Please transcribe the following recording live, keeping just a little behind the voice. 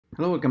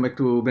Hello, welcome back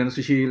to Blender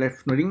Sushi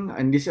Live Noding.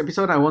 In this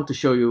episode, I want to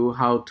show you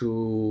how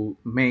to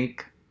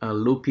make a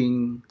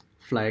looping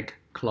flag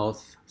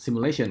cloth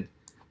simulation.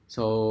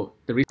 So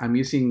the reason I'm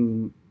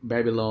using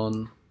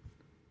Babylon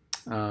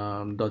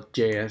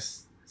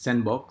 .js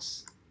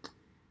sandbox,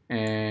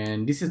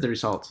 and this is the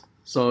result.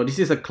 So this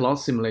is a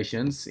cloth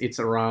simulations. It's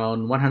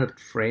around 100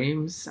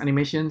 frames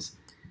animations,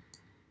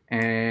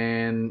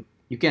 and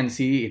you can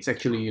see it's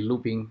actually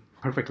looping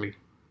perfectly.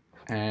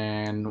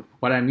 And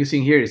what I'm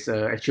using here is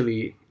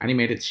actually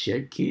animated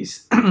shape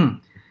keys.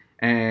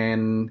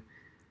 And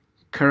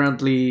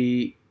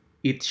currently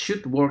it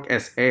should work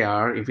as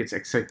AR if it's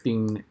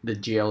accepting the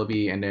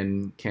GLB and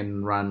then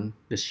can run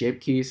the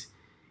shape keys.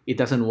 It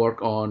doesn't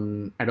work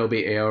on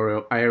Adobe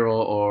Aero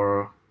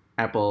or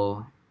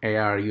Apple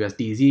AR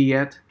USDZ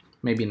yet,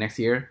 maybe next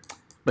year.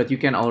 But you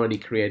can already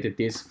create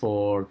this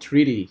for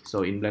 3D,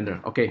 so in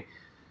Blender. Okay,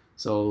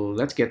 so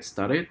let's get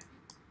started.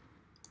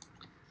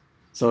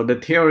 So the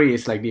theory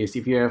is like this: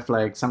 if you have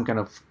like some kind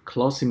of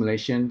closed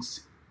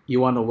simulations,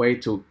 you want a way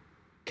to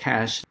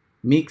cache,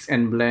 mix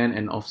and blend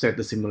and offset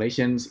the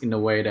simulations in a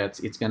way that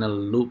it's gonna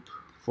loop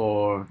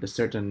for the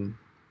certain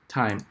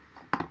time.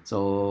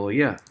 So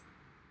yeah,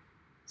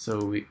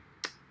 so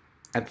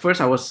at first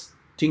I was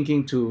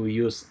thinking to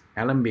use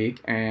Alembic,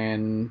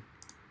 and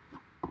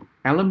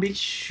Alembic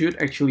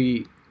should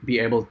actually be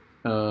able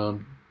to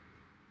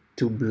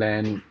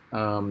blend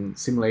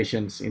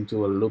simulations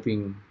into a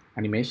looping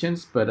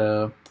animations, but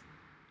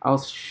I'll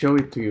show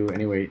it to you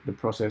anyway, the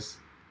process.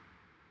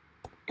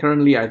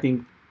 Currently, I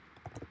think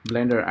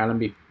Blender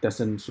Alembic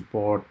doesn't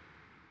support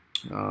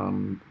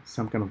some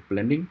kind of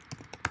blending.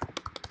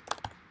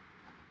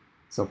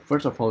 So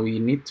first of all, we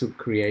need to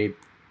create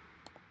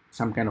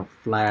some kind of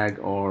flag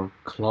or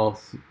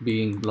cloth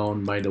being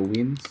blown by the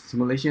wind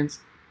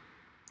simulations.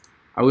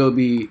 I will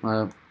be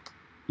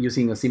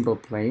using a simple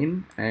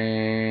plane,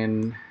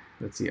 and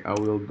let's see, I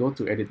will go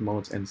to edit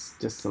modes and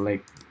just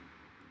select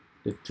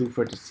the two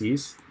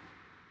vertices,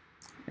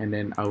 and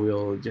then I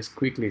will just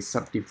quickly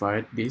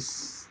subdivide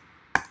this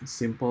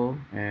simple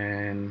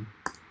and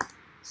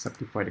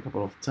subdivide a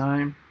couple of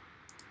times,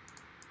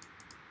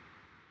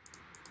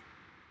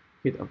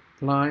 hit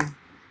apply.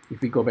 If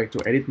we go back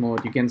to edit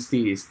mode, you can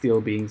see it's still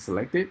being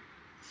selected.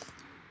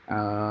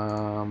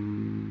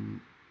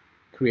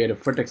 Create a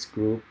vertex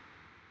group,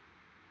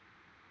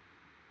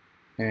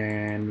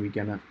 and we're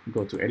gonna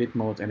go to edit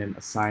mode and then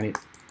assign it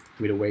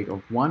with a weight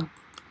of 1.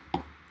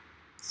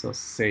 So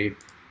save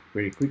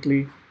very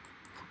quickly,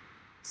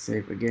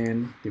 save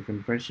again,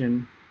 different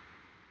version,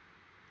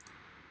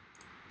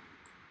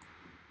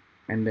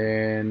 and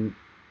then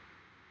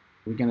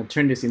we're gonna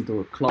turn this into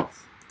a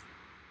cloth.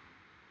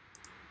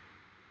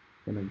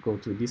 Gonna go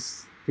to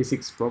this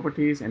physics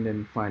properties and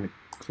then find a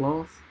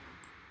cloth.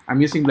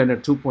 I'm using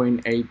Blender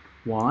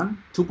 2.81.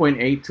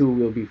 2.82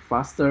 will be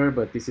faster,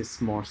 but this is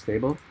more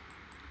stable.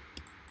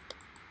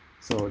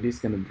 So this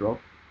is gonna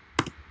drop.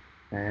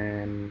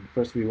 And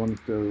first we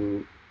want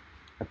to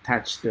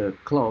attach the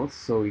cloth,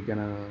 so we're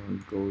gonna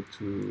go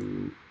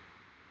to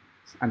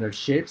under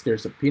shapes,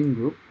 there's a pin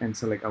group, and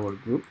select our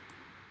group.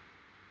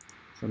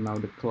 So now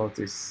the cloth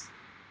is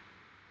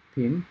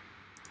pin.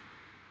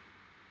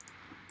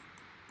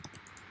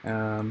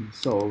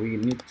 So we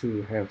need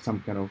to have some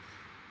kind of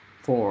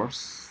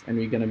force, and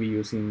we're gonna be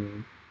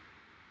using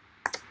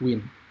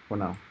wind for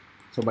now.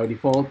 So by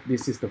default,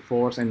 this is the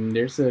force, and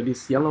there's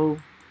this yellow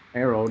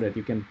arrow that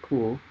you can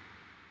pull.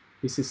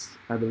 This is,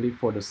 I believe,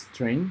 for the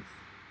strength.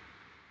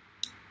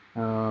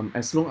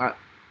 As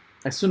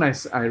soon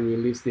as I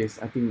release this,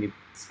 I think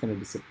it's gonna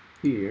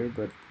disappear.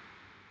 But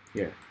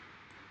yeah,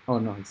 oh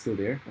no, it's still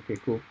there. Okay,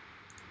 cool.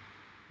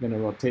 I'm gonna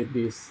rotate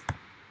this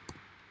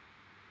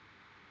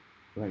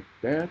like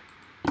that,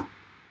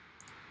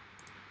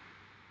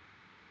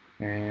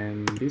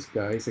 and this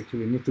guy is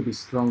actually need to be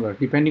stronger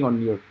depending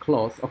on your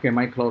cloth. Okay,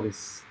 my cloth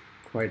is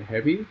quite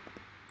heavy,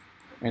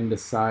 and the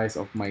size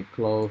of my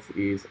cloth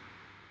is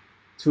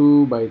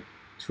 2 by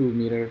 2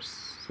 meters,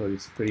 so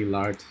it's pretty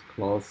large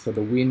cloth. So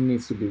the wind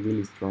needs to be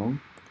really strong.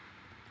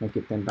 Make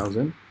it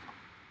 10,000.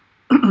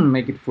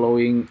 Make it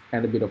flowing,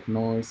 add a bit of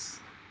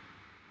noise.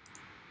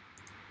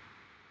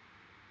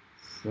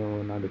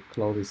 So now the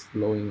cloth is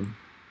blowing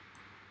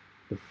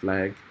the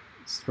flag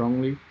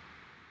strongly.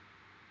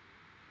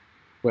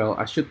 Well,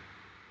 I should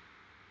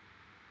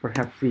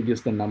perhaps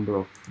reduce the number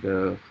of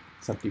the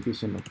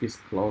subdivision of this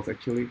cloth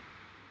actually.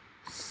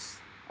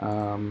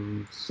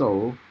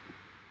 So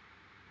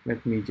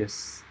let me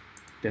just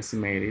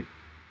decimate it,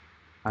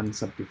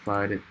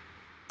 unsubdivide it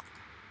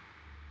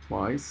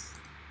twice,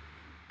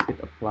 hit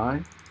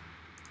apply.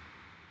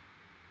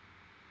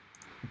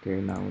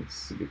 Okay, now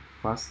it's a bit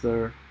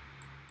faster,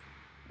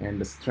 and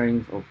the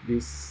strength of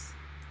this,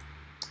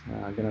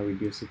 I'm gonna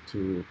reduce it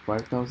to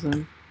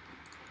 5,000.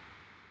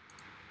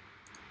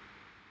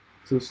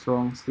 Too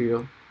strong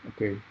still.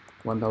 Okay,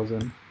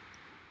 1,000.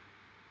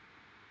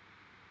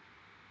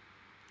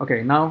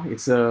 Okay, now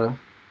it's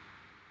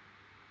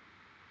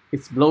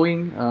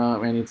blowing,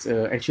 and it's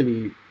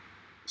actually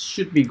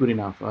should be good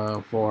enough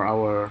for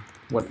our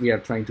what we are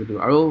trying to do.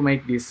 I will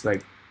make this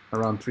like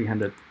around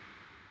 300.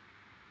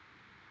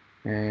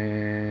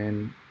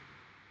 And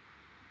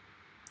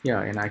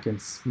yeah, and I can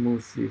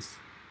smooth this.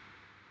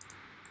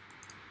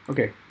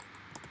 Okay,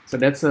 so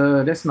that's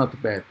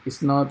not bad.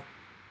 It's not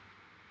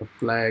a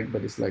flag,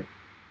 but it's like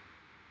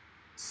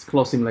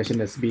close simulation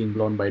that's being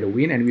blown by the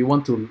wind, and we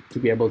want to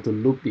be able to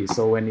loop this.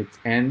 So when it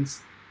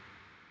ends,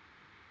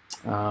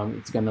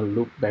 it's gonna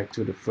loop back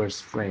to the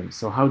first frame.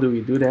 So how do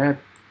we do that?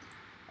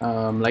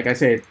 Like I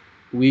said,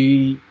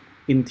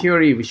 in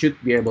theory, we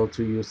should be able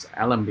to use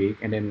Alembic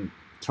and then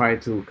try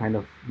to kind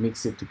of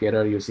mix it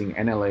together using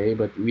NLA,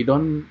 but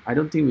I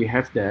don't think we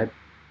have that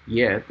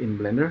yet in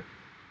Blender.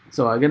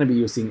 So I'm gonna be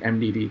using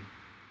MDD.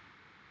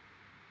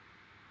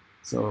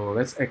 So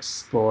let's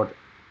export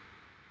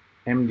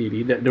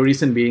MDD. The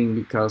reason being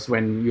because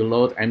when you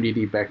load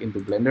MDD back into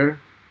Blender,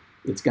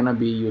 it's gonna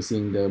be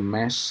using the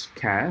mesh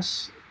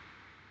cache,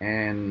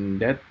 and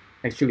that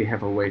actually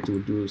have a way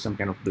to do some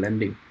kind of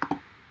blending.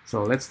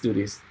 So let's do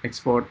this.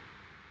 Export,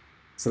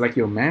 select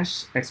your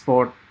mesh,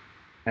 export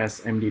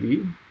as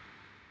MDD,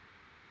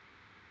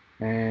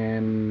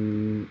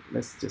 and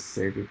let's just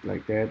save it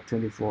like that.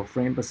 24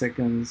 frames per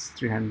second,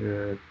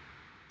 300.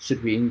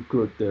 Should we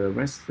include the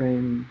rest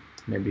frame?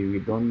 Maybe we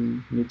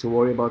don't need to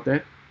worry about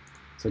that.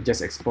 So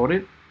just export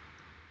it.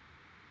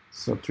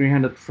 So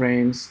 300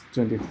 frames,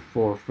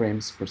 24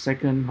 frames per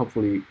second.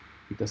 Hopefully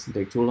it doesn't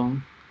take too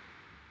long.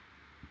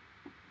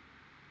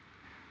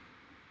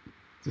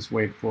 Just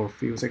wait for a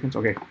few seconds.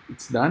 Okay,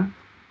 it's done.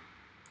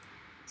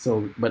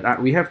 So,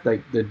 but we have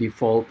like the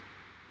default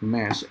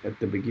mesh at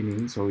the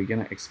beginning, so we're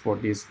gonna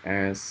export this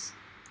as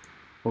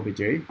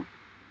OBJ.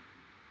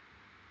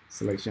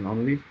 Selection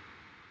only.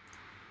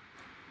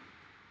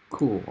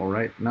 Cool. All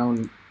right, now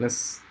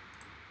this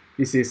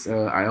is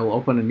I'll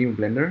open a new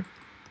Blender.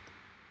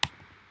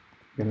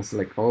 Gonna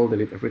select all,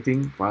 delete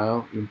everything,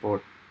 file,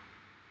 import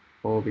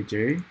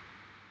OBJ.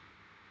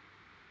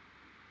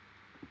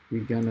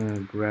 We're gonna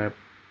grab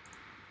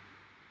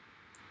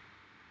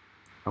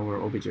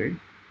our OBJ,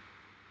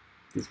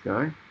 this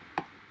guy.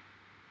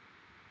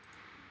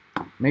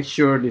 Make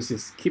sure this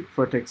is keep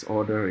vertex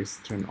order is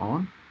turned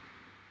on.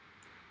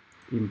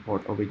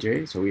 Import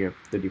OBJ, so we have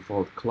the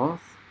default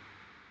cloth.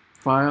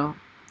 File,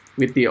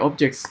 with the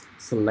objects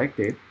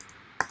selected,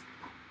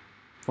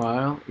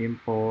 file,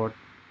 import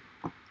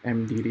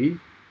MDD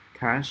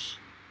cache,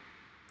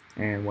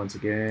 and once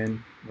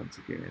again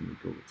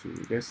go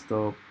to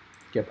desktop,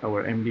 get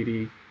our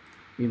MDD,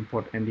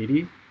 import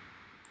MDD,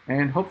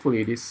 and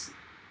hopefully this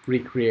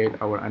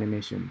recreate our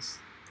animations.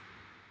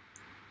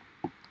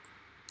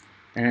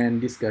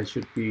 And this guy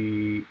should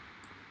be,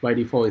 by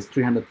default is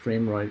 300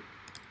 frame, right?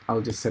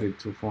 I'll just set it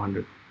to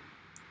 400.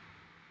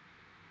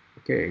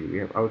 Okay, we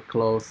have our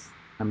cloth,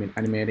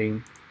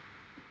 animating.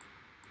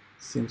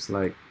 Seems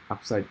like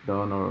upside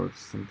down or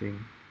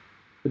something,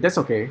 but that's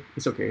okay.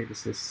 It's okay.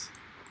 This is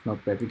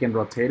not bad. We can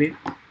rotate it.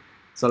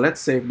 So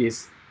let's save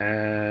this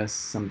as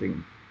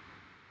something.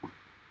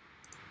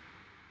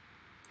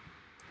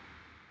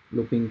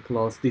 Looping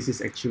cloth. This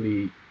is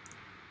actually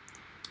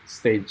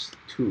stage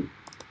 2.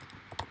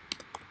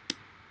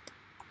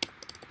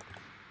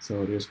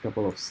 So there's a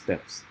couple of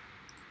steps.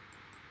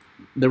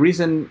 The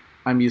reason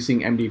I'm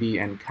using MDD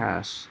and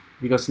cache,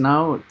 because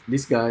now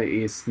this guy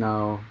is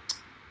now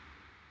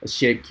a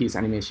shape keys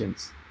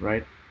animations,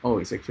 right? Oh,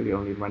 it's actually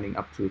only running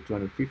up to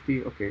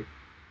 250. Okay,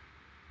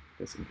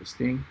 that's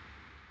interesting.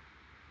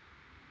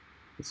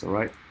 It's all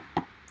right.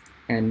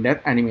 And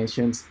that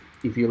animations,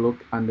 if you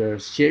look under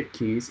shape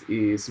keys,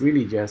 is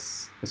really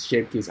just a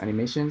shape keys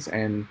animations,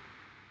 and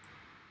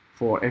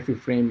for every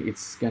frame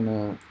it's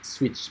gonna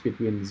switch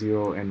between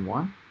 0 and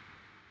 1.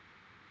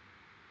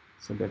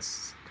 So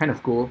that's kind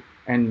of cool.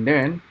 And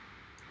then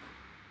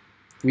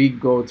we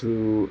go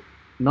to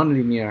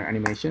nonlinear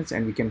animations,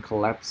 and we can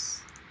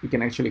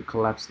actually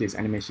collapse these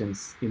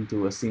animations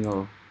into a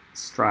single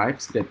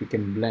stripes that we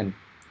can blend.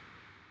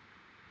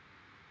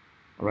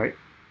 All right,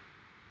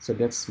 so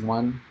that's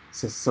one.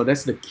 So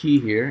that's the key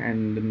here,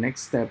 and the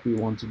next step we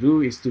want to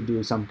do is to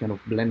do some kind of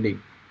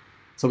blending.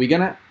 So we're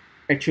gonna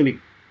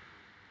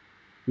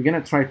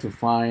try to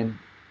find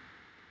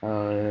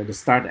the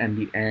start and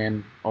the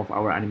end of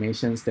our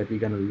animations that we're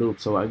gonna loop.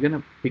 So I'm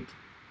gonna pick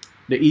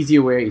the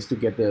easier way is to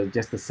get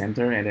just the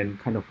center and then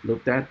kind of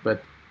loop that,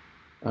 but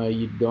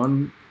you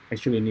don't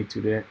actually need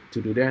to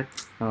do that.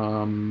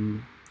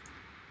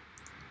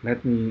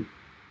 Let me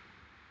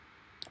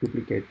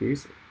duplicate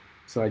this.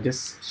 So I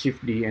just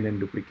Shift D and then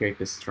duplicate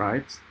the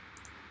stripes.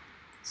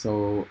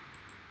 So,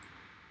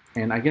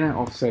 and I'm gonna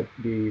offset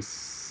this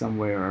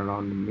somewhere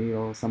around the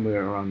middle,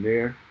 somewhere around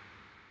there.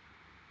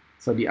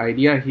 So the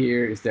idea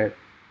here is that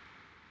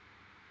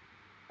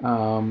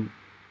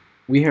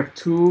we have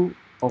two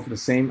of the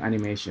same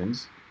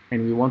animations,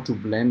 and we want to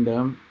blend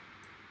them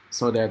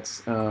so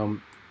that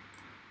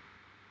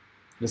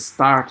the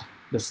start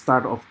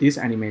of these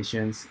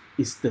animations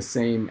is the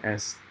same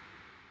as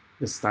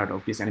the start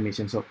of this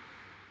animation. So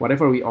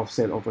whatever we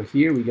offset over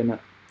here, we're gonna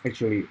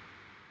actually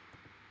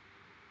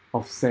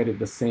offset it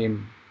the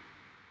same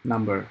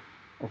number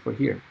over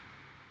here.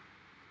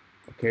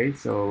 Okay,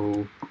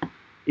 so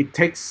it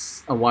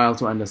takes a while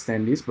to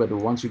understand this, but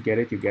once you get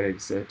it, you get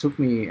it. So it took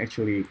me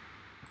actually a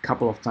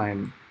couple of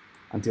times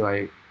until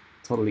I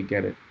totally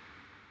get it.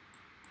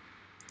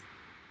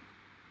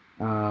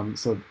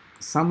 So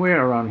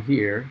somewhere around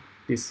here,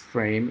 this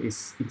frame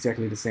is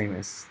exactly the same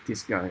as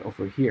this guy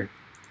over here.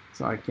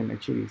 So I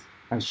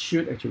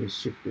should actually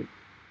shift it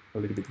a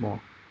little bit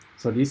more.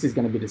 So this is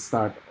going to be the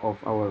start of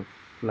our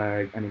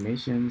flag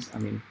animations. I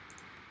mean,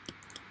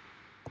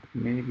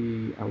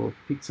 maybe I will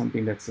pick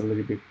something that's a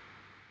little bit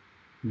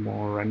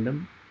more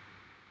random.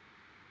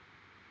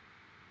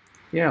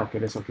 Yeah, okay,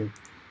 that's okay.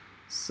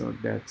 So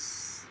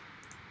that's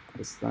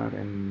the start,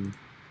 and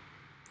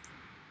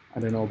I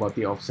don't know about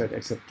the offset,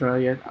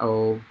 etc. yet.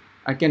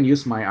 I can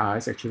use my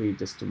eyes actually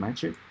just to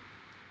match it.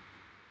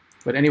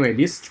 But anyway,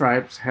 these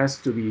stripes has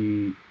to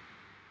be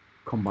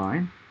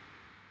combined,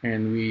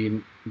 and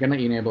we're gonna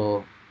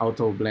enable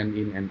auto blend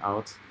in and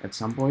out at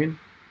some point.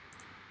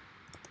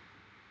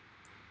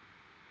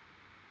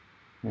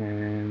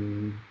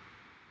 And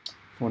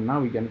for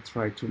now, we're gonna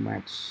try to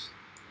match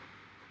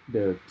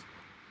the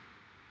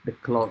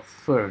cloth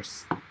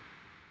first.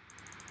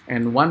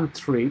 And one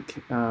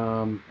trick,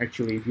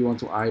 actually, if you want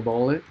to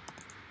eyeball it,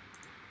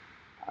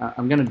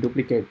 I'm gonna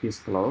duplicate this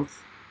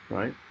cloth,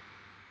 right?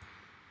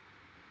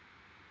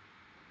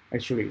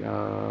 Actually,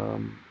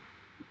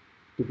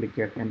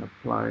 duplicate and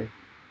apply.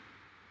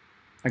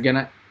 I'm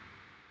gonna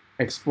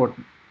export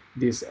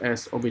this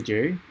as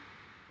OBJ.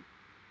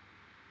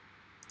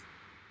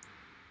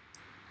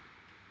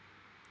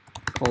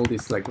 Call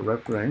this like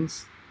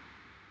reference.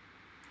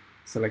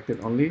 Select it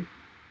only.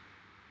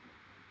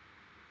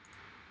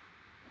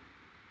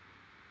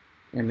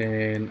 And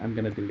then I'm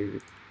gonna delete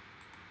it.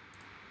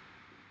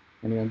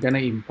 And then I'm gonna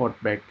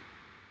import back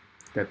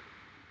that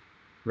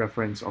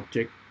reference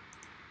object.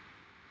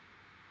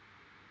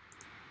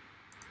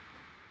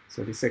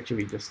 So this is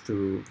actually just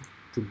to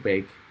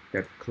bake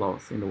that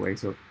cloth in a way.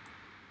 So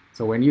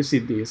when you see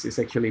this, it's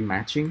actually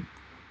matching.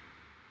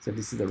 So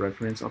this is the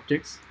reference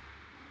objects,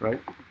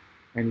 right?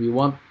 And we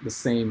want the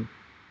same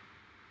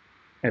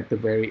at the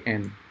very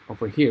end.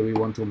 Over here, we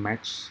want to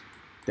match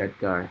that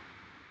guy.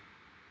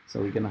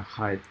 So we're gonna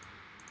hide.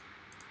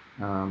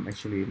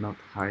 Actually, not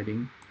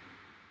hiding.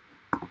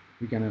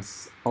 We're gonna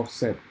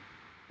offset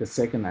the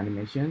second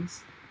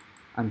animations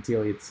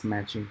until it's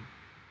matching.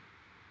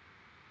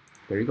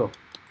 There you go.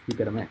 You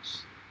get a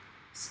match.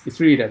 It's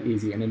really that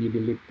easy. And then you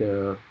delete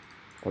the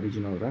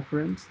original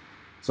reference.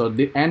 So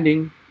the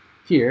ending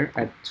here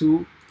at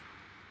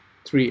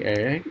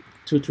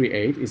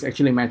 238 is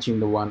actually matching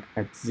the one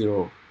at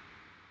 0.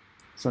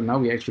 So now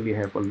we actually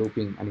have a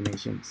looping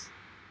animations.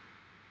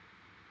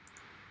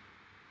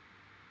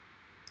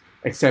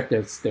 Except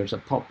that there's a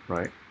pop,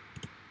 right?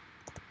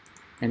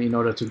 And in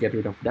order to get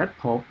rid of that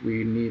pop,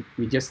 we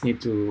just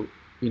need to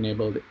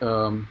enable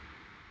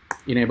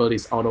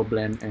this auto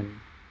blend and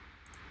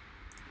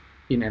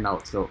in and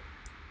out. So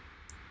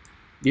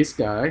this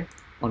guy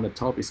on the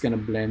top is gonna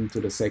blend to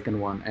the second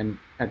one, and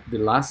at the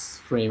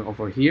last frame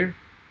over here,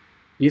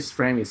 this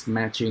frame is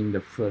matching the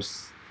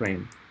first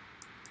frame.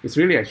 It's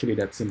really actually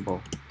that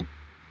simple.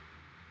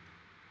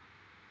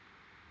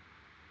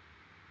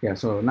 Yeah,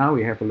 so now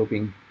we have a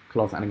looping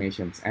cloth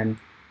animations, and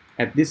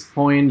at this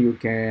point you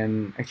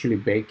can actually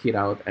bake it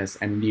out as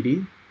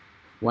MDD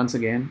once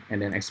again,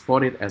 and then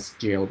export it as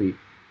GLB.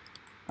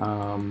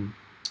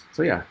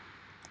 So yeah,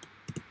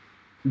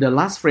 the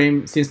last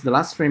frame, since the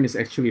last frame is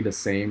actually the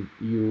same,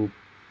 you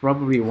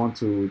probably want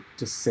to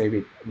just save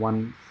it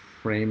one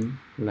frame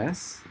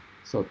less,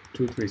 so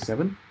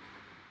 237.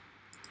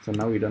 So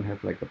now we don't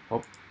have like a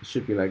pop. It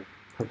should be like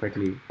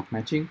perfectly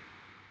matching.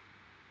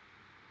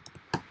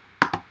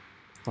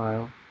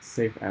 File,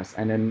 save as,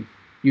 and then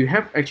you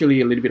have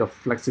actually a little bit of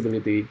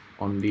flexibility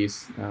on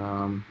this. If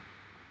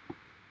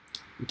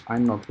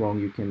I'm not wrong,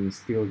 you can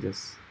still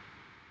just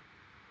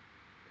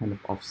kind of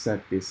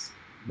offset this,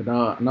 but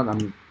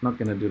I'm not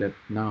gonna do that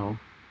now.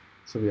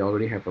 So we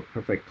already have a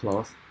perfect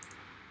cloth.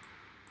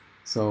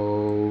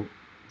 So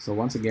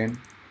once again,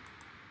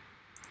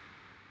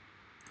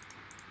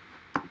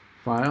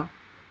 file,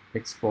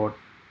 export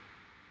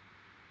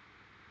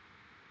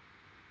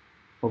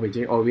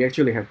OBJ, or we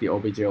actually have the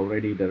OBJ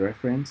already, the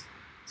reference.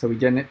 So we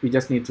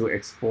just need to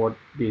export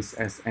this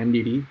as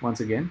MDD once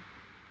again.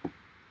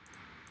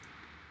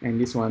 And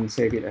this one,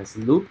 save it as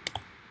loop.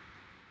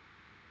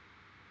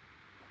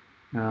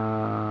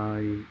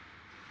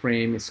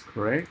 Frame is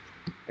correct.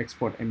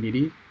 Export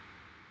MDD.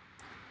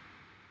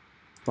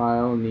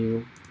 File,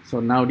 new. So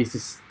now this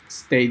is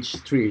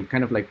stage 3,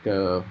 kind of like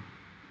to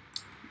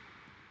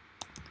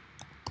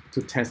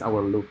test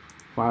our loop.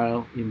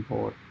 File,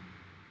 import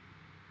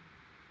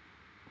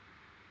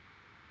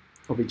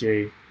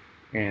OBJ,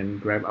 and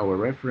grab our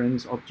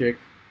reference object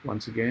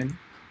once again.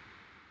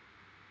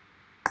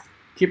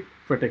 Keep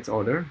vertex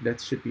order, that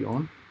should be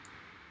on.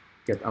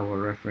 Get our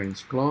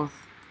reference cloth.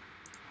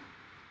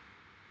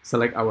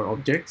 Select our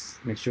objects,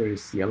 make sure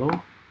it's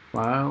yellow.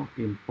 File,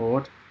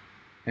 import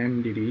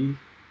MDD,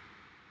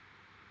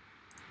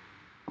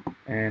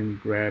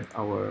 and grab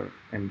our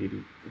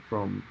MDD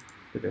from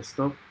the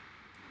desktop.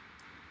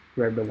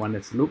 grab the one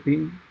that's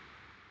looping,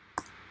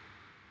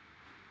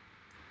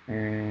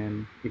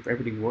 and if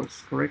everything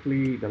works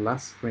correctly, the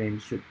last frame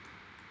should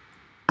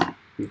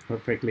be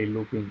perfectly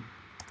looping.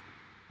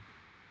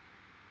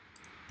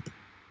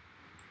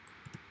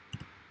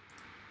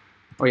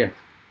 Oh yeah,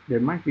 there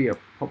might be a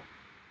pop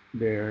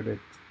there, that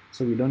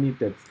so we don't need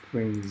that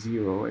frame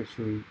 0.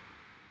 Actually,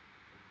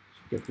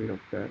 should get rid of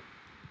that.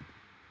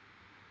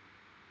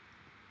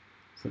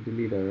 So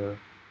delete a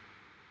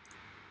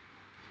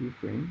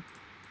keyframe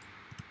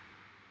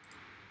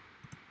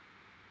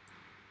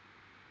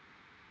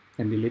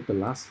and delete the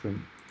last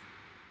frame.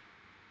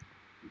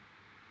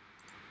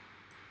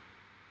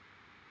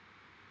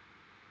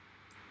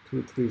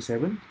 Two, 3,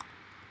 7.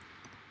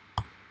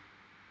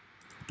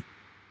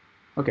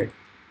 Okay,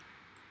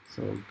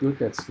 so good,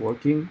 that's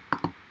working.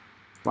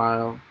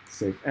 File,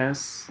 save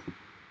as,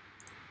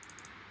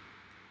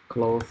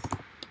 close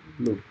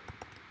loop.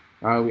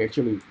 We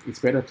actually, it's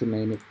better to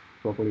name it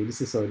properly.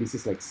 This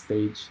is like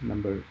stage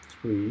number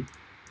 3.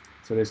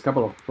 So there's a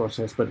couple of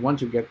process, but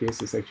once you get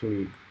this, it's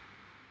actually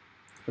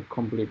a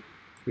complete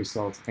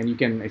result. And you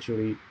can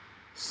actually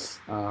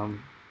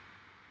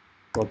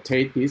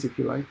rotate this if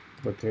you like.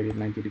 Rotate it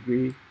 90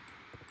 degrees.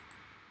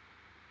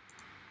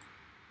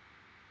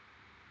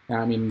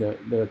 I mean,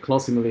 the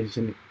closed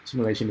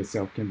simulation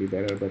itself can be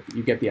better, but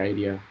you get the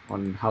idea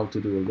on how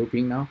to do a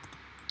looping now.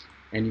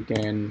 And you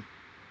can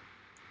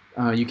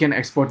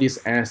export this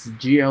as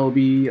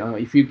GLB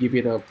if you give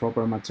it a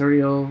proper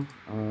material.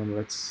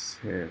 Let's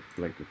have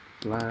like a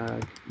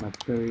flag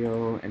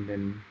material, and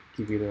then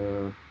give it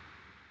a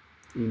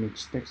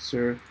image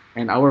texture.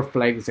 And our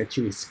flag is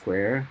actually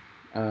square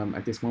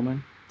at this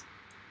moment.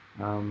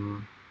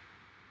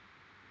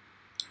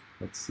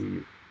 Let's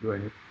see, do I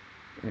have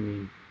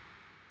any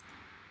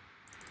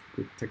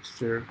good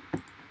texture?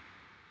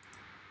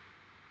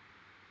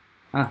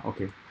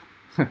 Okay.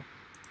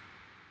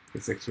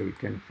 It's actually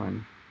kind of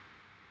fun.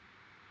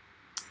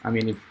 I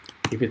mean,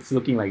 if it's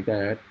looking like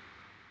that,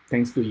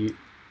 thanks to the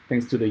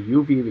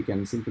UV, we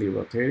can simply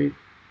rotate it.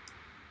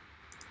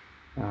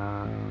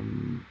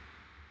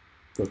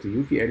 Go to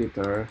UV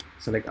editor,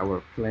 select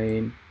our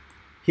plane,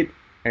 hit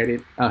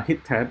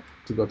tab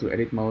to go to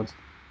edit mode,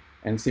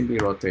 and simply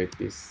rotate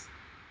this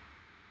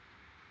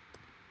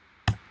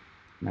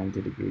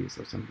 90 degrees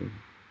or something.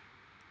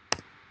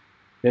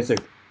 Let's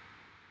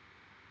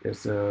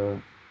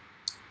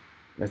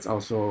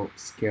also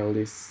scale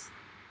this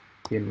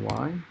in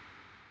Y.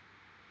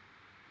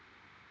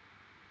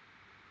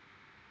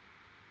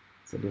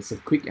 So there's a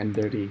quick and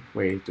dirty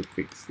way to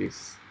fix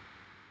this.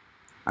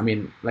 I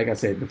mean, like I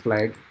said, the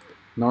flag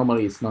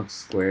normally it's not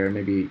square.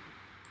 Maybe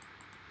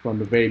from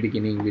the very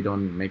beginning we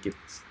don't make it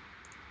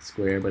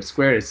square, but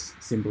square is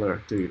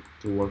simpler to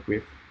work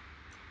with.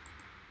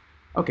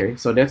 Okay,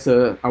 so that's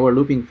our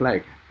looping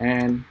flag,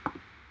 and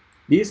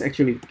this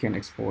actually can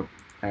export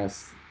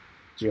as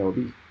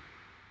GLB.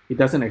 It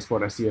doesn't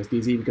export as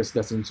USDZ because it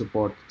doesn't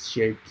support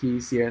shape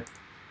keys yet.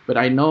 But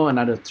I know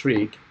another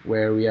trick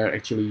where we are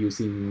actually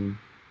using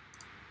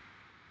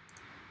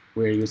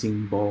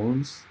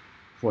bones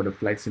for the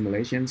flag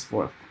simulations.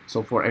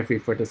 So for every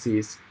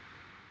vertices,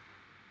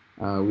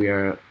 we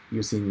are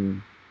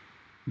using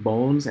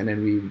bones, and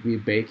then we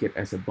bake it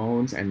as a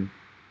bones, and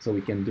so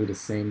we can do the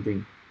same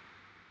thing.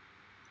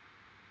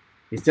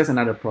 It's just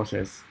another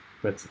process,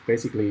 but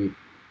basically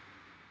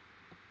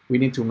we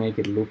need to make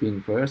it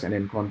looping first, and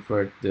then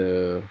convert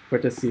the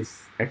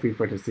vertices, every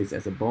vertices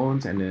as a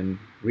bones, and then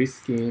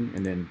reskin,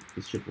 and then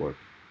it should work.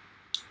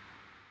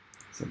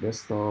 So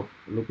desktop,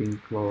 looping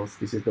close,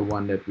 this is the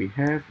one that we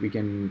have. We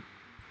can,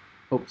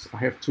 oops, I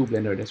have two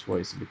Blender, that's why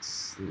it's a bit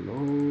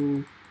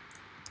slow.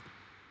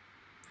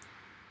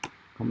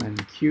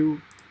 Command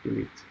Q,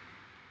 delete.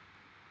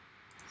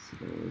 So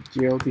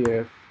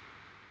GLTF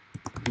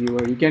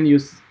viewer, you can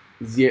use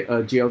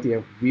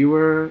GLTF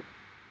viewer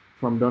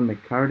from Don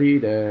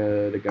McCarty,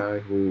 the guy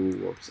who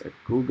works at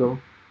Google,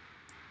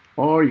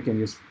 or you can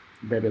use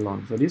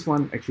Babylon. So this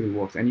one actually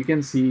works, and you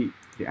can see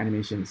the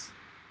animations.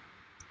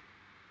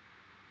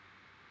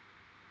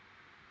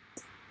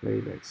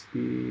 Playback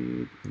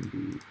speed can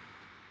be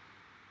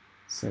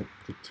set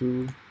to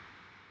 2.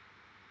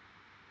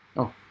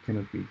 Oh,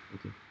 cannot be,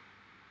 okay.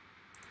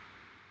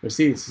 But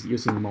see, it's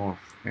using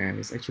morph, and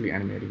it's actually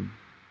animating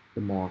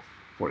the morph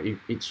for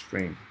each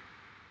frame.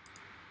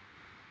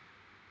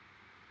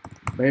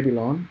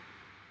 Babylon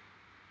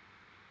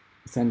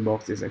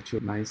sandbox is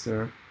actually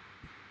nicer.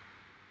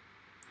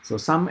 So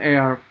some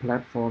AR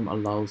platform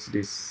allows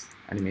these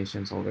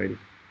animations already.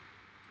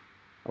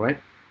 Alright,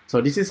 so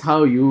this is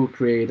how you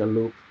create a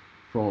loop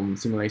from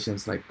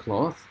simulations like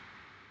cloth.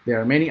 There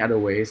are many other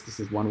ways. This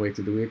is one way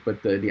to do it,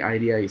 but the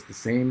idea is the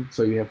same.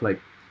 So you have like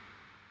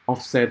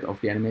offset of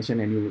the animation,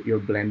 and you're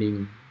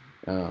blending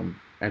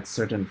at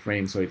certain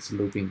frames, so it's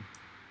looping.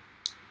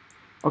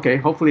 Okay,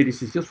 hopefully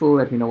this is useful.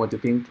 Let me know what you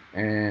think,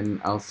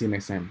 and I'll see you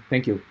next time.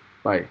 Thank you.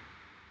 Bye.